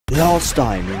Last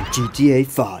time in GTA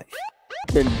 5.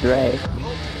 Good Dre.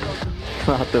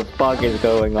 What the fuck is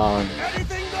going on?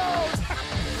 Anything goes!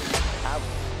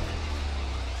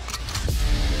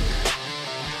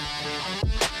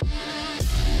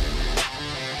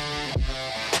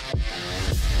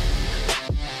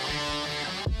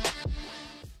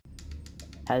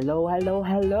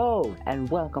 Hello, and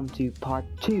welcome to part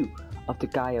 2 of the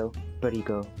Gaio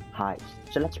Burigo Heist.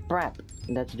 So let's prep.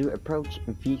 Let's do approach,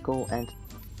 vehicle, and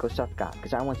Kosatka,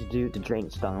 because I want to do the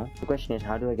drainage tunnel. The question is,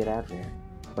 how do I get out of here?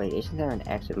 Wait, isn't there an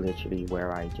exit literally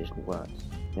where I just was?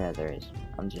 Yeah, there is.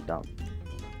 I'm just dumb.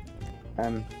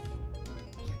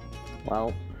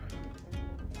 Well,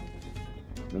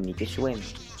 we need to swim.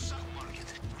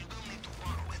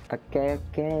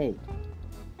 Okay.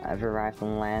 I've arrived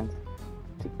on land.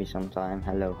 Took me some time.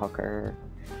 Hello, hooker.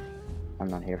 I'm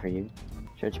not here for you.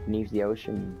 Search beneath the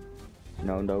ocean.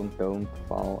 No, don't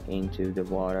fall into the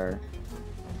water.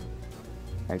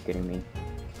 Are you kidding me?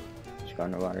 Just go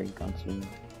in the water, you can't see me.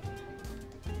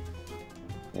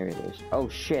 Here it is. Oh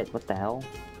shit, what the hell?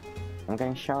 I'm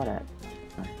getting shot at.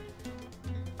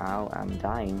 Ow, I'm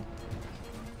dying.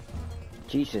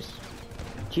 Jesus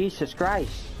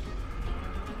Christ!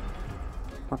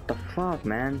 What the fuck,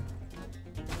 man?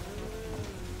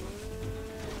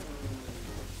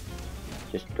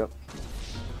 Just go.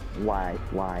 Why?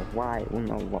 Oh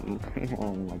no, what?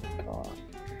 Oh my god.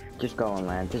 Just go on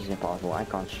land. This is impossible. I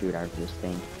can't shoot out of this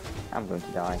thing. I'm going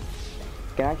to die.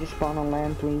 Can I just spawn on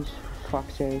land, please? For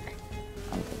fuck's sake.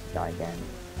 I'm going to die again.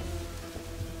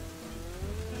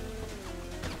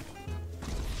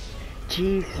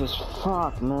 Jesus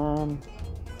fuck, man.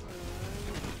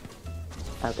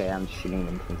 Okay, I'm shooting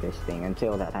them from this thing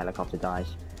until that helicopter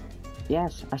dies.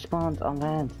 Yes, I spawned on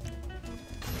land.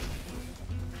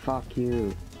 Fuck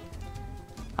you.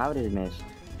 How did it miss?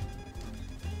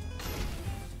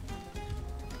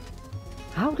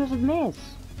 How does it miss?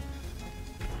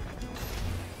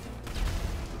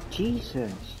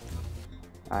 Jesus.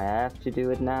 I have to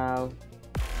do it now.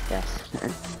 Yes.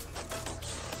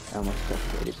 I almost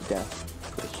suffocated to death.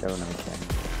 Could have shown I can.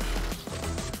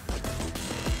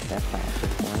 That's my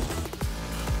exit point.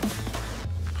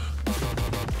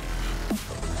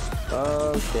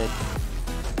 Oh shit.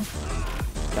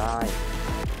 Die.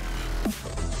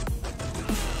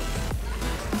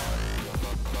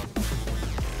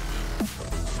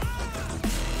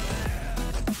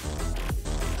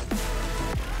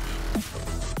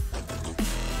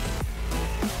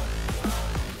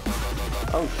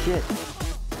 Oh shit.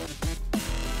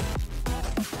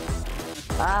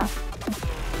 Ah!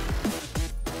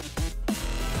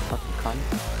 Fucking cunt.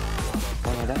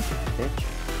 Follow that, bitch.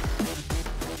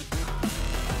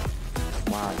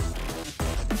 Wow.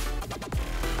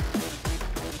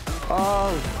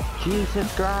 Oh, Jesus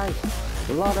Christ!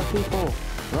 A lot of people.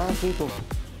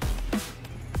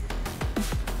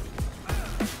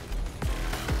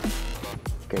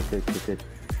 Okay, good.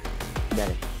 Get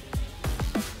it.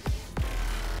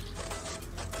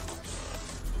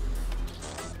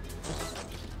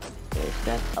 Is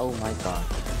that? Oh my god.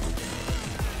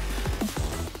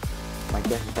 My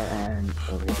guess is that and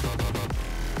over here.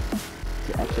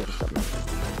 To exit or something.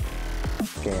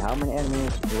 Okay, how many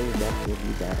enemies will that will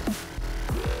be there?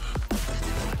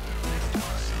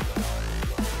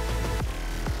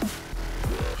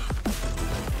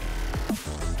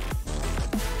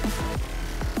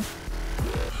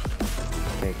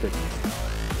 Okay, good.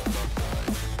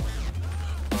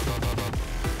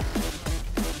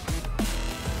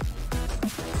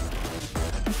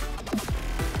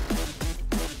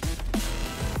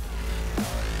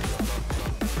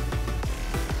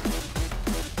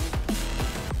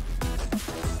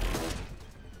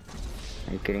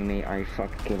 Are you kidding me? Are you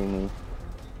fucking kidding me?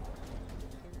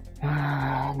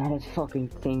 Now this fucking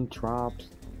thing drops.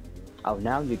 Oh,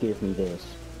 now you give me this.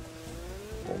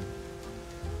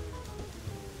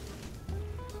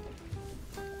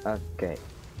 Okay,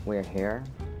 we're here.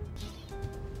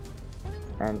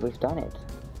 And we've done it.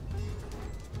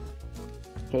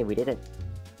 Okay, we did it.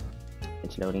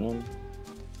 It's loading in.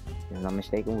 If I'm not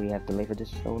mistaken, we have delivered the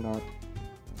sonar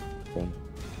thing.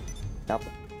 Nope.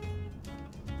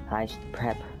 Heist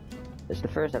prep. This is the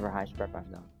first ever heist prep I've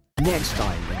done. Next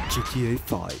time in GTA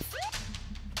 5.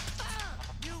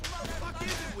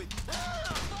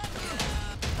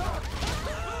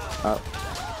 Oh.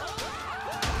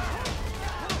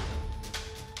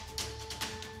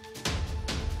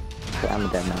 Okay, I'm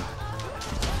dead now.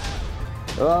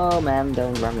 Oh man,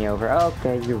 don't run me over.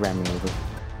 Okay, you ran me over.